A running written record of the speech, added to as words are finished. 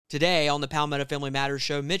Today on the Palmetto Family Matters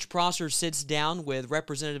Show, Mitch Prosser sits down with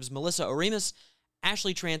Representatives Oremus,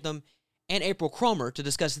 Ashley Trantham, and April Cromer to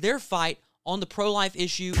discuss their fight on the pro-life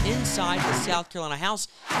issue inside the South Carolina House,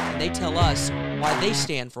 and they tell us why they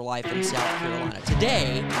stand for life in South Carolina.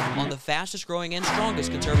 Today on the fastest growing and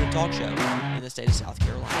strongest conservative talk show in the state of South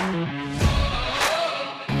Carolina.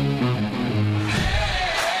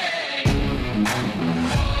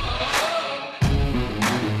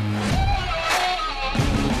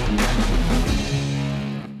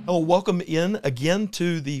 Hello, welcome in again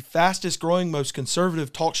to the fastest growing, most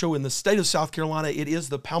conservative talk show in the state of South Carolina. It is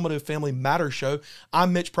the Palmetto Family Matters Show.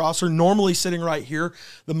 I'm Mitch Prosser, normally sitting right here,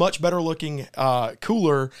 the much better looking,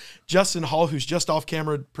 cooler Justin Hall, who's just off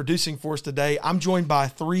camera producing for us today. I'm joined by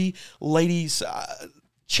three ladies,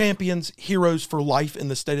 champions, heroes for life in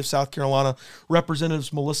the state of South Carolina, Representatives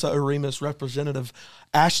Oremus, Representative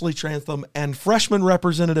Ashley Trantham, and freshman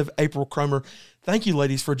Representative April Cromer. Thank you,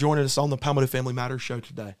 ladies, for joining us on the Palmetto Family Matters Show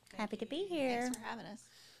today. Happy to be here. Thanks for having us.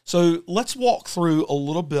 So let's walk through a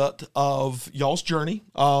little bit of y'all's journey,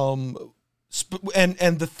 and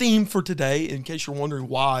the theme for today, in case you're wondering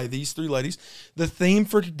why these three ladies, the theme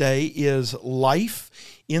for today is life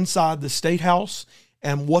inside the State House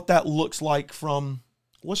and what that looks like from,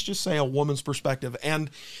 let's just say, a woman's perspective. And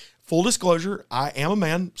full disclosure, I am a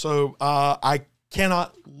man, so I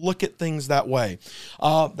cannot look at things that way.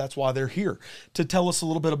 That's why they're here, to tell us a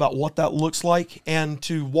little bit about what that looks like and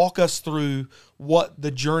to walk us through what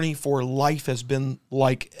the journey for life has been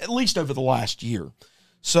like, at least over the last year.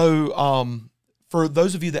 So for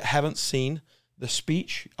those of you that haven't seen the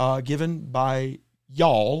speech given by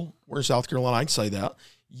y'all, we're in South Carolina, I can say that,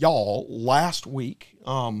 y'all, last week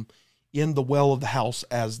in the well of the House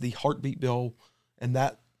as the heartbeat bill and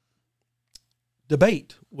that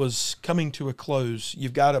debate was coming to a close.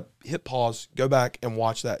 You've got to hit pause, go back and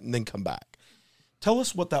watch that, and then come back. Tell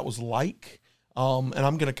us what that was like, and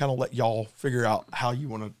I'm going to kind of let y'all figure out how you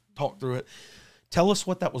want to talk through it. Tell us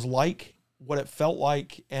what that was like, what it felt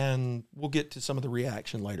like, and we'll get to some of the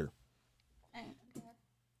reaction later.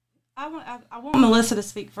 I want Melissa to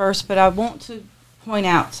speak first, but I want to point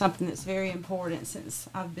out something that's very important since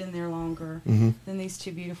I've been there longer than these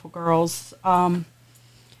two beautiful girls.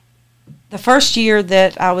 The first year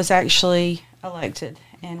that I was actually elected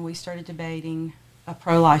and we started debating a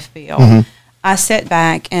pro-life bill, I sat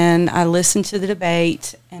back and I listened to the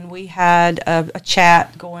debate, and we had a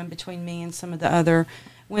chat going between me and some of the other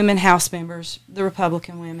women House members, the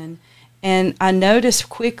Republican women, and I noticed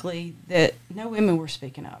quickly that no women were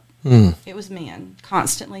speaking up. It was men,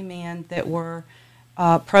 constantly men that were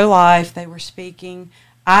pro-life. They were speaking.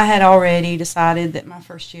 I had already decided that my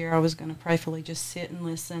first year I was going to prayerfully just sit and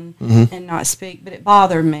listen and not speak, but it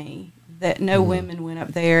bothered me that no women went up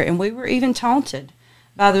there, and we were even taunted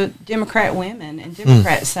by the Democrat women and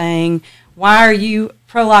Democrats saying, why are you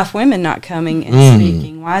pro-life women not coming and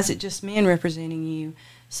speaking? Why is it just men representing you?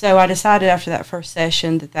 So I decided after that first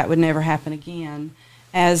session that that would never happen again.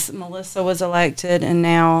 As Melissa was elected and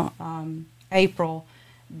now April,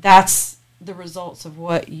 that's the results of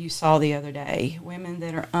what you saw the other day. Women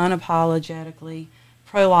that are unapologetically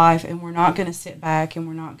pro-life, and we're not going to sit back and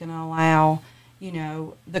we're not going to allow,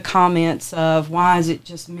 the comments of why is it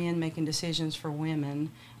just men making decisions for women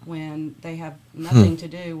when they have nothing to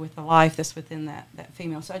do with the life that's within that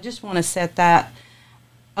female. So I just want to set that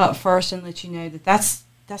up first and let you know that that's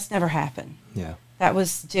never happened. Yeah. That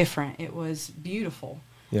was different. It was beautiful.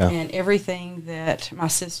 Yeah. And everything that my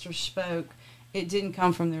sisters spoke, it didn't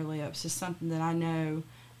come from their lips. It's something that I know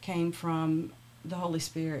came from the Holy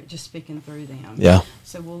Spirit just speaking through them. Yeah.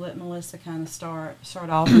 So we'll let Melissa kind of start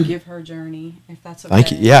off and give her journey, if that's okay.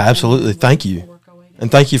 Thank you. Yeah, absolutely. Thank you. And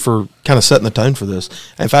thank you for kind of setting the tone for this.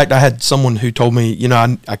 In fact, I had someone who told me,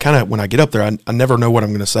 I kind of, when I get up there, I never know what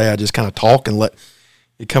I'm going to say. I just kind of talk and let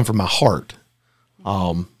it come from my heart.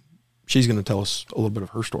 She's going to tell us a little bit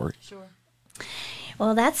of her story. Sure.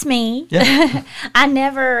 Well, that's me. Yeah. I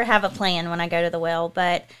never have a plan when I go to the well,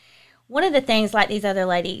 but one of the things, like these other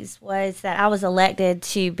ladies, was that I was elected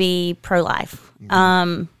to be pro-life.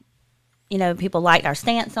 People liked our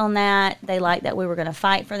stance on that. They liked that we were going to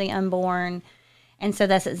fight for the unborn. And so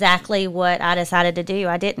that's exactly what I decided to do.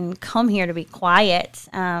 I didn't come here to be quiet.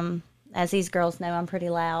 As these girls know, I'm pretty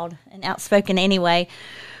loud and outspoken anyway.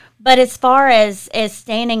 But as far as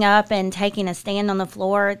standing up and taking a stand on the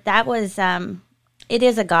floor, that was it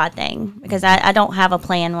is a God thing, because I don't have a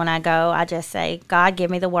plan when I go. I just say, God, give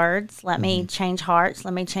me the words. Let me change hearts.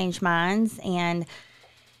 Let me change minds. And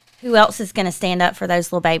who else is going to stand up for those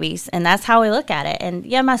little babies? And that's how we look at it. And,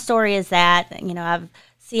 yeah, my story is that, I've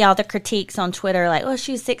see all the critiques on Twitter, like, oh,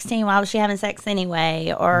 she was 16, why was she having sex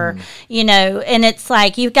anyway? Or, you know, and it's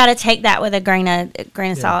like, you've got to take that with a grain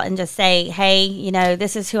of salt and just say, hey, you know,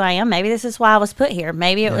 this is who I am. Maybe this is why I was put here.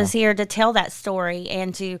 Maybe it was here to tell that story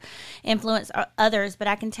and to influence others. But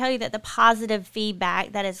I can tell you that the positive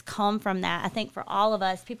feedback that has come from that, I think for all of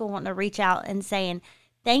us, people want to reach out and saying,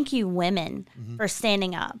 thank you, women, for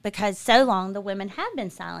standing up, because so long the women have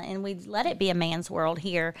been silent and we let it be a man's world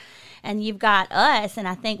here. And you've got us, and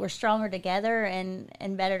I think we're stronger together and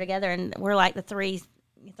better together. And we're like the three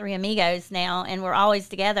amigos now, and we're always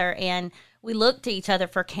together. And we look to each other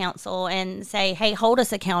for counsel and say, hey, hold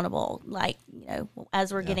us accountable, like, you know,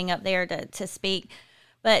 as we're getting up there to speak.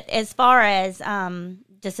 But as far as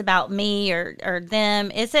just about me or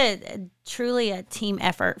them, it's truly a team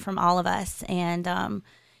effort from all of us. And,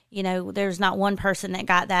 you know, there's not one person that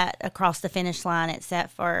got that across the finish line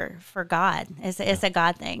except for God. It's a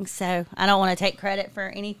God thing. So I don't want to take credit for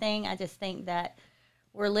anything. I just think that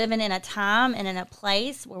we're living in a time and in a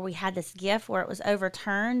place where we had this gift where it was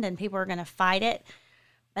overturned and people are going to fight it.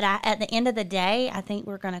 But at the end of the day, I think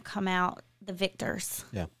we're going to come out the victors.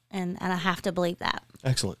 Yeah. And I have to believe that.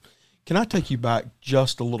 Excellent. Can I take you back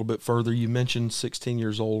just a little bit further? You mentioned 16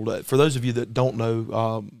 years old. For those of you that don't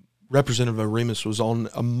know, Representative Oremus was on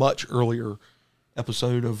a much earlier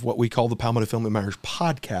episode of what we call the Palmetto Family Matters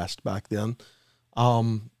podcast back then.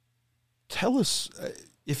 Tell us,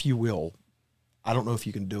 if you will, I don't know if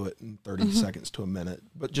you can do it in 30 seconds to a minute,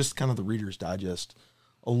 but just kind of the Reader's Digest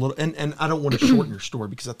a little, and I don't want to shorten your story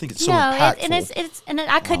because I think it's so impactful.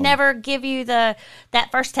 I could never give you that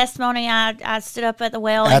first testimony I stood up at the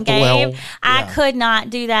well and gave. I could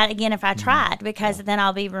not do that again if I tried, because then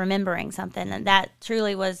I'll be remembering something, and that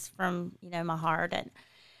truly was from, you know, my heart. And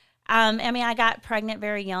I mean, I got pregnant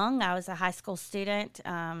very young. I was a high school student.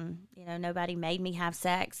 You know, nobody made me have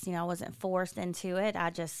sex. You know, I wasn't forced into it.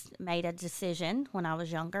 I just made a decision when I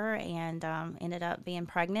was younger, and ended up being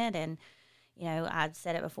pregnant. And you know, I'd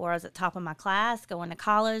said it before, I was at the top of my class, going to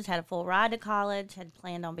college, had a full ride to college, had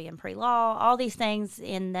planned on being pre-law, all these things.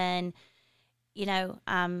 And then, you know,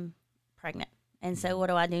 I'm pregnant. And so what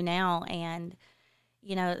do I do now? And,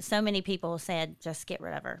 you know, so many people said, just get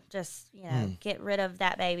rid of her. Just, you know, get rid of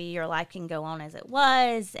that baby. Your life can go on as it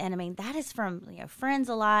was. And I mean, that is from, you know, friends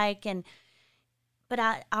alike. But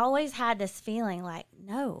I always had this feeling like,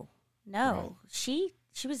 no,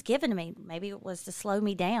 she was given to me. Maybe it was to slow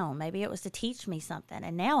me down. Maybe it was to teach me something.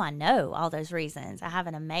 And now I know all those reasons. I have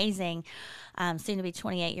an amazing, soon-to-be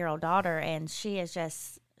 28-year-old daughter, and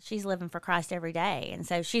she's living for Christ every day. And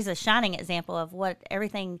so she's a shining example of what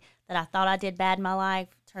everything that I thought I did bad in my life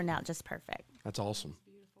turned out just perfect. That's awesome.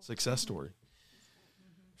 Success story.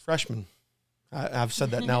 Freshman. I've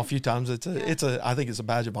said that now a few times. I think it's a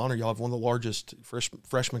badge of honor. Y'all have one of the largest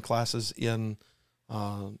freshman classes in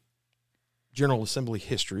General Assembly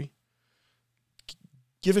history.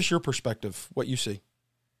 Give us your perspective, what you see.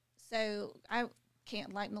 So I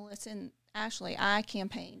can't, like Melissa and Ashley, I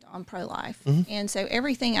campaigned on pro-life. And so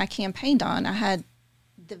everything I campaigned on, I had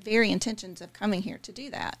the very intentions of coming here to do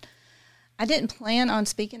that. I didn't plan on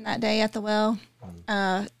speaking that day at the well.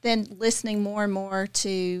 Then listening more and more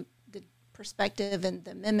to the perspective and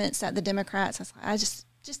the amendments that the Democrats, I was like,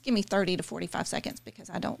 just give me 30 to 45 seconds because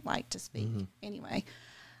I don't like to speak anyway.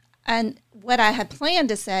 And what I had planned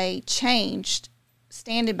to say changed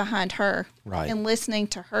standing behind her and listening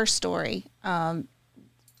to her story.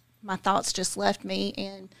 My thoughts just left me,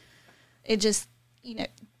 and it just, you know,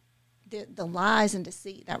 the lies and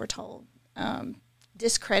deceit that were told,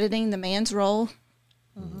 discrediting the man's role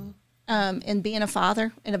in being a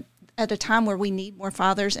father at a time where we need more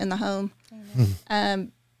fathers in the home,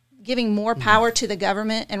 giving more power to the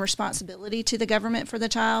government and responsibility to the government for the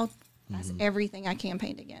child. That's everything I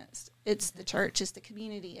campaigned against. It's the church, it's the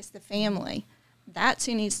community, it's the family. That's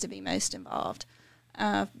who needs to be most involved.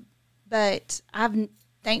 But I'm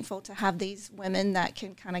thankful to have these women that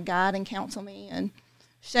can kind of guide and counsel me and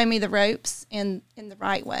show me the ropes in the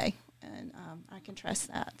right way. And I can trust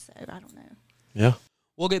that, so I don't know. Yeah.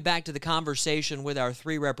 We'll get back to the conversation with our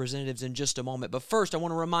three representatives in just a moment. But first, I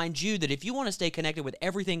want to remind you that if you want to stay connected with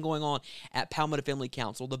everything going on at Palmetto Family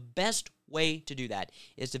Council, the best way to do that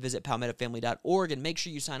is to visit palmettofamily.org and make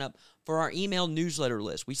sure you sign up for our email newsletter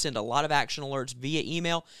list. We send a lot of action alerts via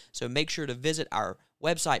email, so make sure to visit our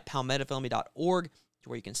website, palmettofamily.org, to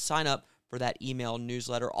where you can sign up for that email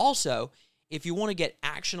newsletter. Also, if you want to get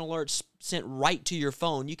action alerts sent right to your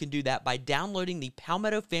phone, you can do that by downloading the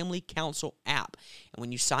Palmetto Family Council app. And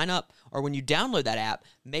when you sign up, or when you download that app,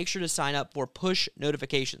 make sure to sign up for push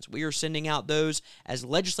notifications. We are sending out those as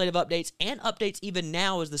legislative updates and updates even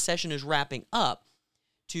now as the session is wrapping up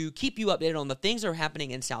to keep you updated on the things that are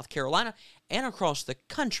happening in South Carolina and across the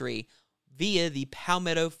country via the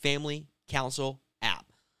Palmetto Family Council app.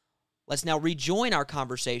 Let's now rejoin our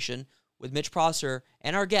conversation with Mitch Prosser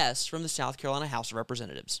and our guests from the South Carolina House of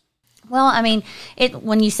Representatives. Well, I mean,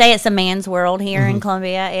 when you say it's a man's world here in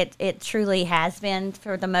Columbia, it truly has been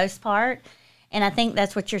for the most part. And I think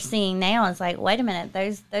that's what you're seeing now. It's like, wait a minute,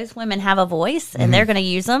 those women have a voice, and they're going to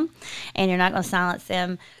use them, and you're not going to silence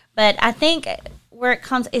them. But I think where it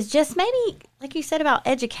comes is just maybe, like you said about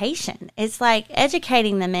education. It's like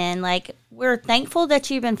educating the men. Like, we're thankful that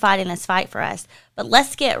you've been fighting this fight for us, but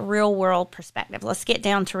let's get real world perspective. Let's get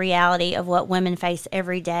down to reality of what women face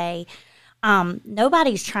every day.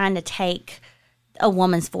 Nobody's trying to take a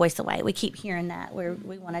woman's voice away. We keep hearing that.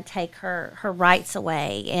 We want to take her rights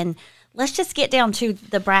away. And let's just get down to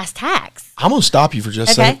the brass tacks. I'm going to stop you for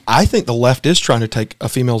just a second. I think the left is trying to take a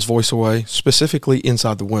female's voice away, specifically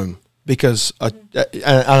inside the womb, because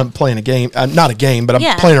I'm playing a game, not a game, but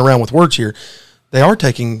I'm playing around with words here. They are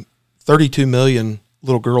taking 32 million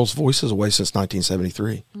little girls' voices away since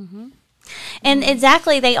 1973. And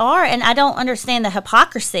exactly, they are. And I don't understand the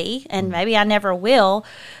hypocrisy, and maybe I never will,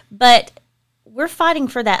 but we're fighting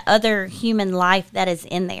for that other human life that is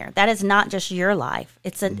in there. That is not just your life.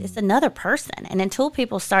 It's another person. And until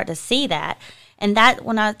people start to see that, and that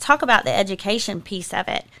when I talk about the education piece of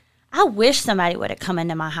it, I wish somebody would have come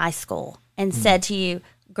into my high school and said to you,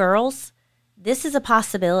 girls, this is a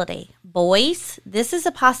possibility. Boys, this is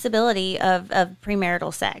a possibility of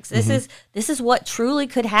premarital sex. This is what truly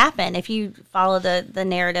could happen if you follow the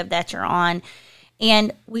narrative that you're on.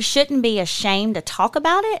 And we shouldn't be ashamed to talk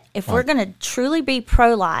about it. If we're going to truly be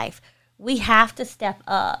pro-life, we have to step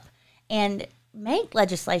up and make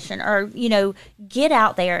legislation, or, get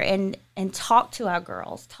out there and talk to our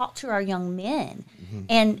girls, talk to our young men.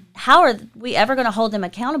 And how are we ever going to hold them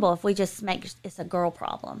accountable if we just make it's a girl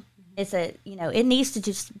problem? It's it needs to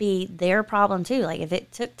just be their problem too. Like, if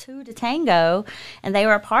it took two to tango and they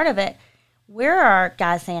were a part of it, where are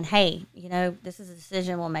guys saying, hey, this is a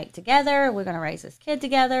decision we'll make together. We're going to raise this kid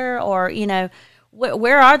together. Or,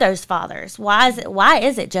 where are those fathers? Why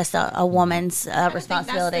is it just a woman's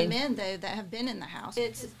responsibility? I think that's the men, though, that have been in the House.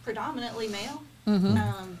 It's predominantly male,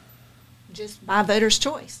 just by voters'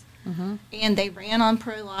 choice. And they ran on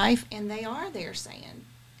pro-life, and they are there saying,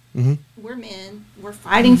 we're men, we're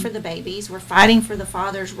fighting for the babies, we're fighting for the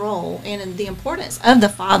father's role, and the importance of the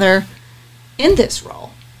father in this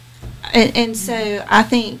role. And so I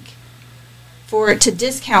think for it to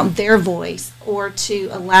discount their voice, or to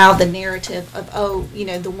allow the narrative of,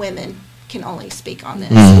 the women can only speak on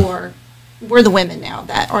this, or we're the women now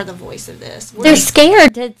that are the voice of this. They're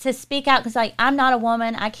scared to speak out because, like, I'm not a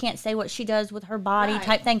woman. I can't say what she does with her body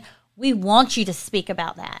type thing. We want you to speak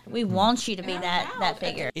about that. We want you to be that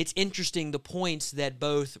figure. It's interesting the points that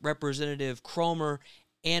both Representative Cromer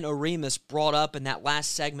and Oremus brought up in that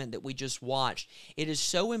last segment that we just watched. It is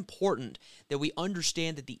so important that we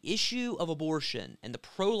understand that the issue of abortion and the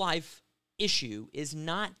pro-life issue is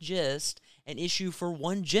not just an issue for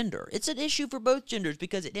one gender. It's an issue for both genders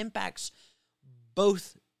because it impacts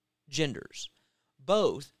both genders.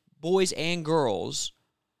 Both boys and girls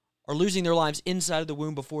are losing their lives inside of the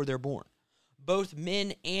womb before they're born. Both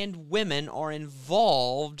men and women are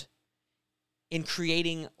involved in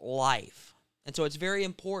creating life. And so it's very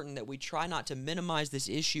important that we try not to minimize this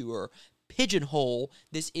issue or pigeonhole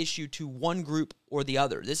this issue to one group or the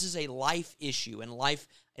other. This is a life issue, and life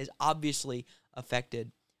is obviously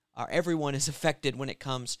affected, or everyone is affected when it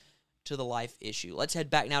comes to the life issue. Let's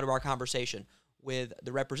head back now to our conversation with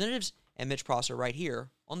the representatives and Mitch Prosser right here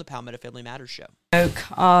on the Palmetto Family Matters Show.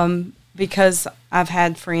 Because I've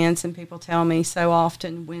had friends and people tell me so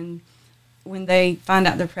often when they find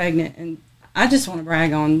out they're pregnant, and I just want to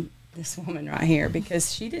brag on this woman right here,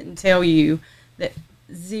 because she didn't tell you that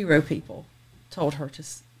 0 people told her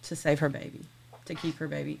to save her baby, to keep her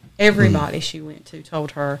baby. Everybody she went to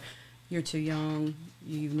told her, you're too young,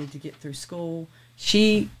 you need to get through school.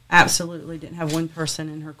 She absolutely didn't have one person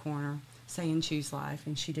in her corner saying choose life,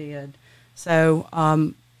 and she did. So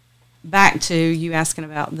back to you asking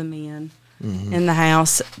about the men in the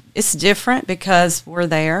House, it's different because we're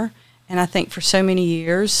there. And I think for so many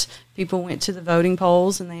years, people went to the voting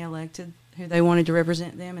polls and they elected who they wanted to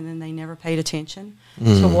represent them, and then they never paid attention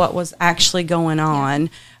to what was actually going on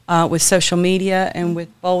with social media and with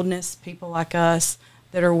boldness, people like us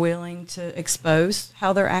that are willing to expose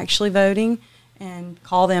how they're actually voting and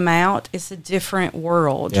call them out. It's a different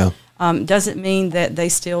world. Yeah. Doesn't mean that they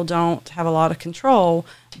still don't have a lot of control,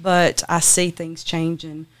 but I see things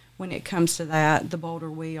changing when it comes to that, the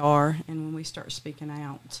bolder we are and when we start speaking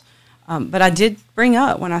out. But I did bring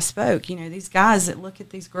up when I spoke, these guys that look at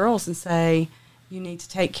these girls and say, you need to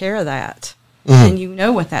take care of that. And you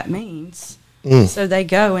know what that means. So they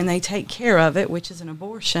go and they take care of it, which is an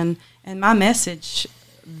abortion. And my message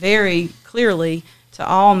very clearly to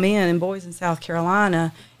all men and boys in South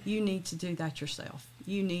Carolina, you need to do that yourself.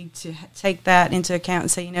 You need to take that into account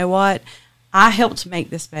and say, you know what, I helped make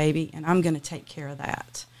this baby, and I'm going to take care of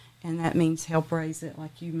that. And that means help raise it,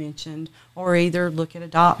 like you mentioned, or either look at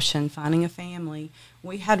adoption, finding a family.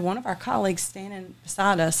 We had one of our colleagues standing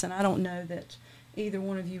beside us, and I don't know that either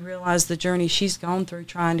one of you realize the journey she's gone through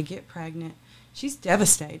trying to get pregnant. She's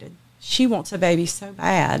devastated. She wants a baby so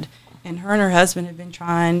bad, and her husband have been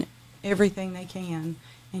trying everything they can,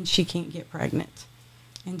 and she can't get pregnant.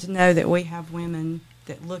 And to know that we have women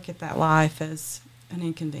that look at that life as an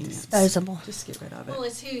inconvenience. Disposable. Just get rid of it. Well,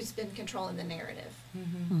 it's who's been controlling the narrative.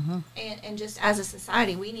 And just as a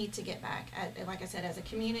society, we need to get back, like I said, as a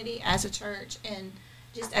community, as a church, and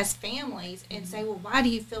just as families, and say, well, why do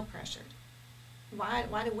you feel pressured?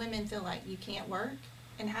 Why do women feel like you can't work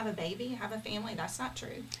and have a baby, have a family? That's not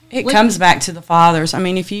true. It comes back to the fathers. I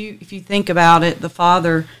mean, if you think about it, the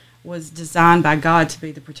father was designed by God to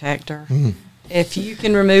be the protector. If you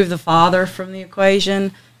can remove the father from the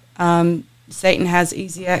equation, Satan has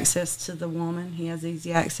easy access to the woman. He has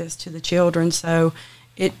easy access to the children. So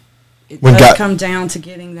it does come down to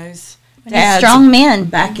getting those dads strong men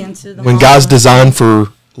back into the when home. God's designed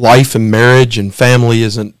for life and marriage and family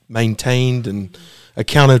isn't maintained and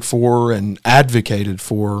accounted for and advocated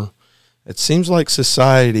for, it seems like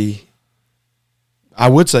society, I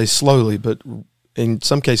would say slowly, but in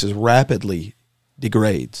some cases rapidly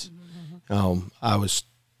degrades.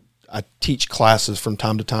 I teach classes from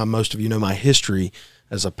time to time. Most of you know my history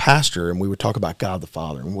as a pastor, and we would talk about God the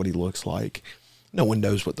Father and what he looks like. No one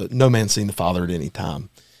knows no man's seen the Father at any time.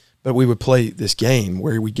 But we would play this game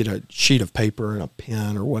where we get a sheet of paper and a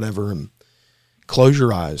pen or whatever, and close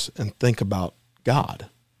your eyes and think about God.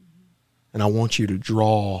 And I want you to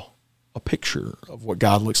draw a picture of what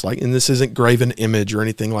God looks like. And this isn't graven image or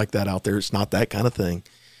anything like that out there. It's not that kind of thing.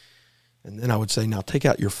 And then I would say, now take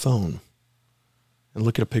out your phone and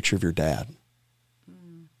look at a picture of your dad.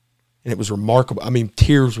 And it was remarkable. I mean,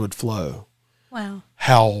 tears would flow. Wow.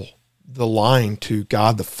 How the line to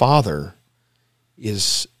God the Father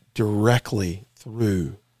is directly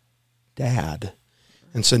through Dad.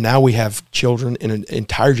 And so now we have children in an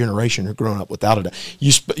entire generation who are growing up without a dad.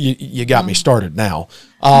 You got me started now,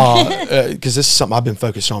 because this is something I've been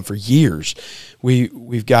focused on for years.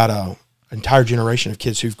 We've got an entire generation of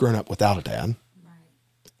kids who've grown up without a dad.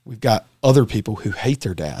 We've got other people who hate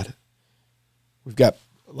their dad. We've got,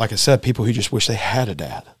 like I said, people who just wish they had a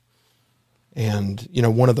dad. And,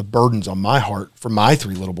 one of the burdens on my heart for my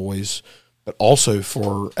 3 little boys, but also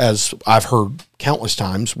for, as I've heard countless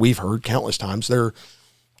times, we've heard countless times, they're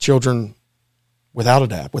children without a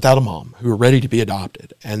dad, without a mom, who are ready to be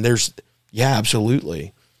adopted. And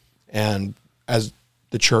absolutely. And as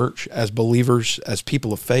the church, as believers, as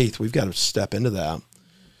people of faith, we've got to step into that.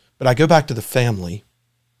 But I go back to the family,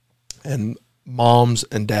 and moms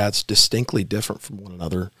and dads distinctly different from one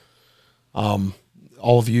another. All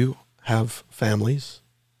of you have families.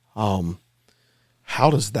 How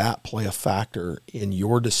does that play a factor in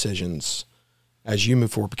your decisions as you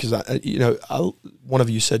move forward? Because one of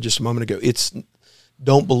you said just a moment ago,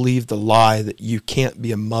 don't believe the lie that you can't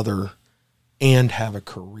be a mother and have a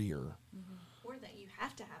career, or that you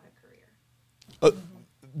have to have a career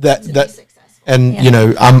to be successful. And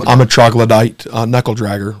I'm a troglodyte knuckle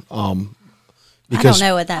dragger. Because I don't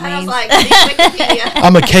know what that means. Like, Wikipedia.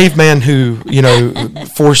 I'm a caveman who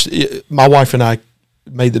forced. My wife and I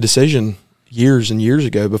made the decision years and years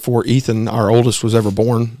ago, before Ethan, our oldest, was ever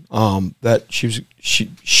born, that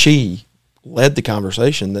she led the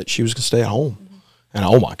conversation that she was going to stay at home. And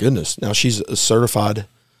oh my goodness, now she's a certified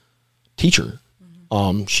teacher.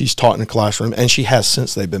 She's taught in a classroom, and she has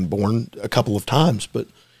since they've been born a couple of times. But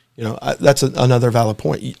that's another valid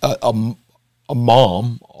point. A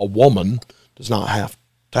mom, a woman, does not have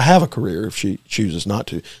to have a career if she chooses not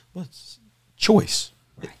to. Well, it's choice.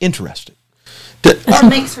 Right. Interesting. Or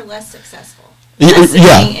makes her less successful.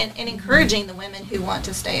 And encouraging the women who want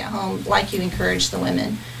to stay at home, like you encourage the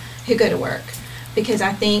women who go to work, because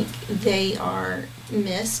I think they are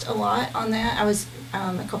missed a lot on that. I was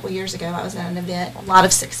a couple years ago, I was at an event, a lot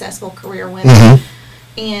of successful career women,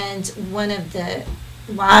 and one of the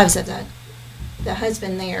wives of the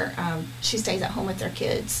husband there, she stays at home with their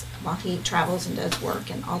kids while he travels and does work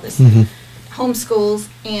and all this. homeschools,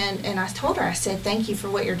 and I told her, I said, thank you for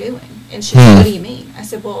what you're doing. And she said, what do you mean? I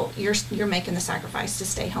said, well, you're making the sacrifice to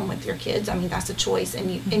stay home with your kids. I mean, that's a choice,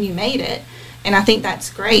 and you made it. And I think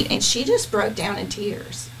that's great. And she just broke down in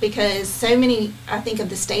tears because so many, I think, of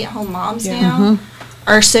the stay-at-home moms now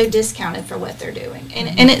are so discounted for what they're doing.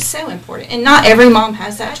 And it's so important. And not every mom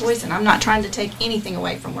has that choice, and I'm not trying to take anything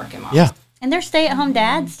away from working moms. Yeah. And they're stay-at-home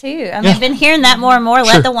dads, too. I mean, I've been hearing that more and more.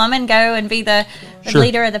 Let the woman go and be the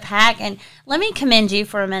leader of the pack. And let me commend you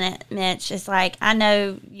for a minute, Mitch. It's like, I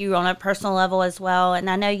know you on a personal level as well, and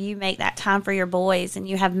I know you make that time for your boys, and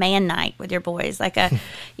you have man night with your boys, like a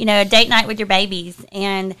date night with your babies.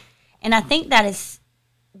 And I think that is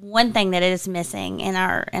one thing that is missing in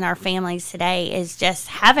our families today is just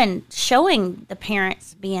showing the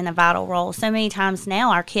parents being a vital role. So many times now,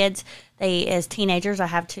 our kids, as teenagers, I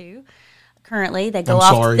have two. Currently, they go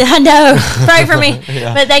off. Sorry. I know, pray for me.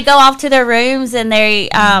 But they go off to their rooms and they,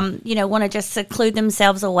 want to just seclude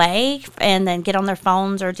themselves away and then get on their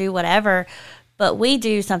phones or do whatever. But we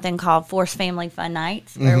do something called Forced Family Fun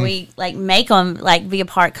Nights, where we make them be a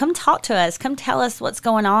part. Come talk to us. Come tell us what's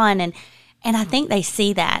going on. And I think they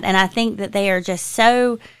see that, and I think that they are just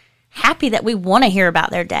so happy that we want to hear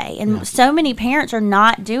about their day. And so many parents are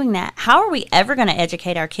not doing that. How are we ever going to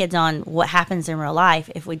educate our kids on what happens in real life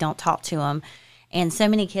if we don't talk to them? And so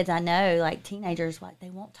many kids I know, like teenagers, they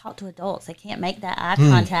won't talk to adults. They can't make that eye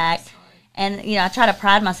contact. And, I try to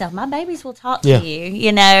pride myself. My babies will talk to you,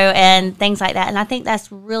 and things like that. And I think that's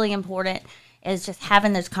really important, is just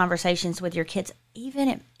having those conversations with your kids,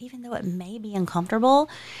 even though it may be uncomfortable.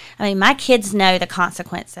 I mean, my kids know the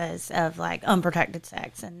consequences of unprotected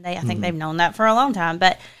sex, and I think they've known that for a long time.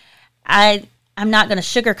 But I'm not going to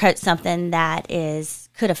sugarcoat something that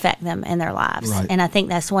could affect them in their lives. Right. And I think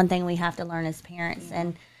that's one thing we have to learn as parents,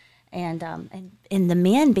 and the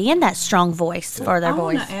men being that strong voice for their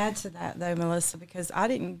boys. I want to add to that though, Melissa, because I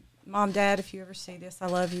didn't. Mom, Dad, if you ever see this, I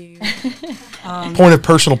love you. Point of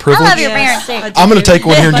personal privilege. I love your parents too. I'm going to take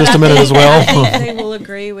one here in just a minute as well. I think they will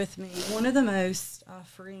agree with me. One of the most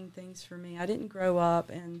freeing things for me, I didn't grow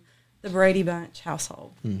up in the Brady Bunch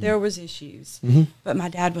household. There was issues, but my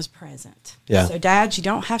dad was present. Yeah. So, dads, you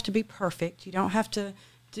don't have to be perfect. You don't have to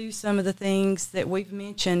do some of the things that we've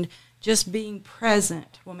mentioned. Just being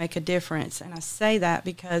present will make a difference. And I say that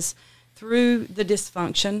because through the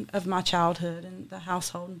dysfunction of my childhood and the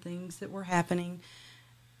household and things that were happening,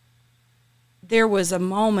 there was a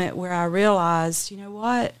moment where I realized, you know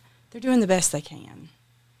what, they're doing the best they can.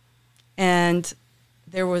 And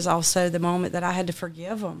there was also the moment that I had to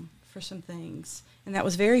forgive them for some things. And that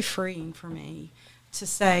was very freeing for me to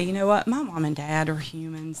say, you know what, my mom and dad are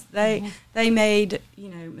humans. They made,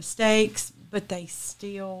 mistakes, but they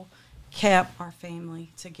still kept our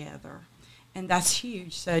family together. And that's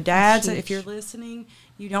huge. So, dads, if you're listening,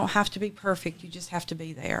 you don't have to be perfect. You just have to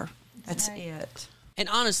be there. That's it. And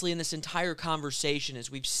honestly, in this entire conversation,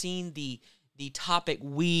 as we've seen the topic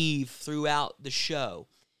weave throughout the show,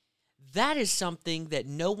 that is something that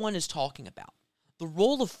no one is talking about. The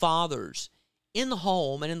role of fathers in the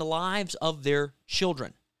home and in the lives of their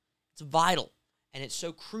children. It's vital, and it's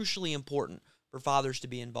so crucially important for fathers to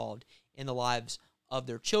be involved in the lives of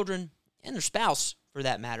their children and their spouse, for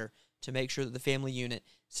that matter, to make sure that the family unit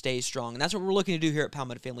stays strong. And that's what we're looking to do here at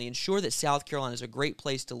Palmetto Family, ensure that South Carolina is a great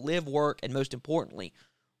place to live, work, and most importantly,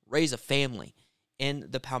 raise a family in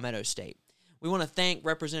the Palmetto State. We want to thank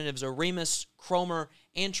Representatives Oremus, Cromer,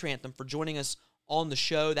 and Trantham for joining us on the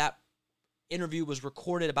show. That interview was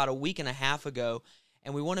recorded about a week and a half ago,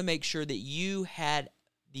 and we want to make sure that you had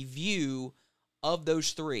the view of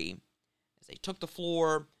those three as they took the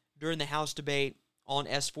floor during the House debate on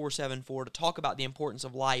S-474 to talk about the importance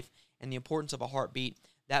of life and the importance of a heartbeat.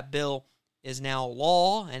 That bill is now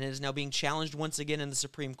law and is now being challenged once again in the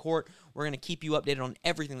Supreme Court. We're going to keep you updated on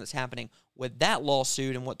everything that's happening with that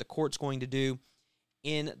lawsuit and what the court's going to do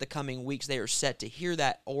in the coming weeks. They are set to hear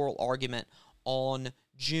that oral argument on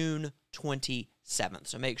June 27th.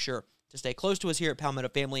 So make sure to stay close to us here at Palmetto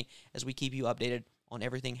Family as we keep you updated on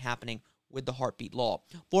everything happening with the heartbeat law.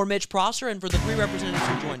 For Mitch Prosser and for the three representatives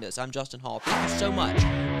who joined us, I'm Justin Hall. Thank you so much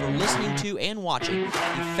for listening to and watching the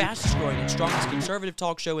fastest growing and strongest conservative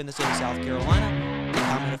talk show in the state of South Carolina, the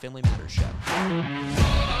Palmetto Family Matters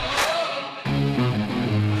Show.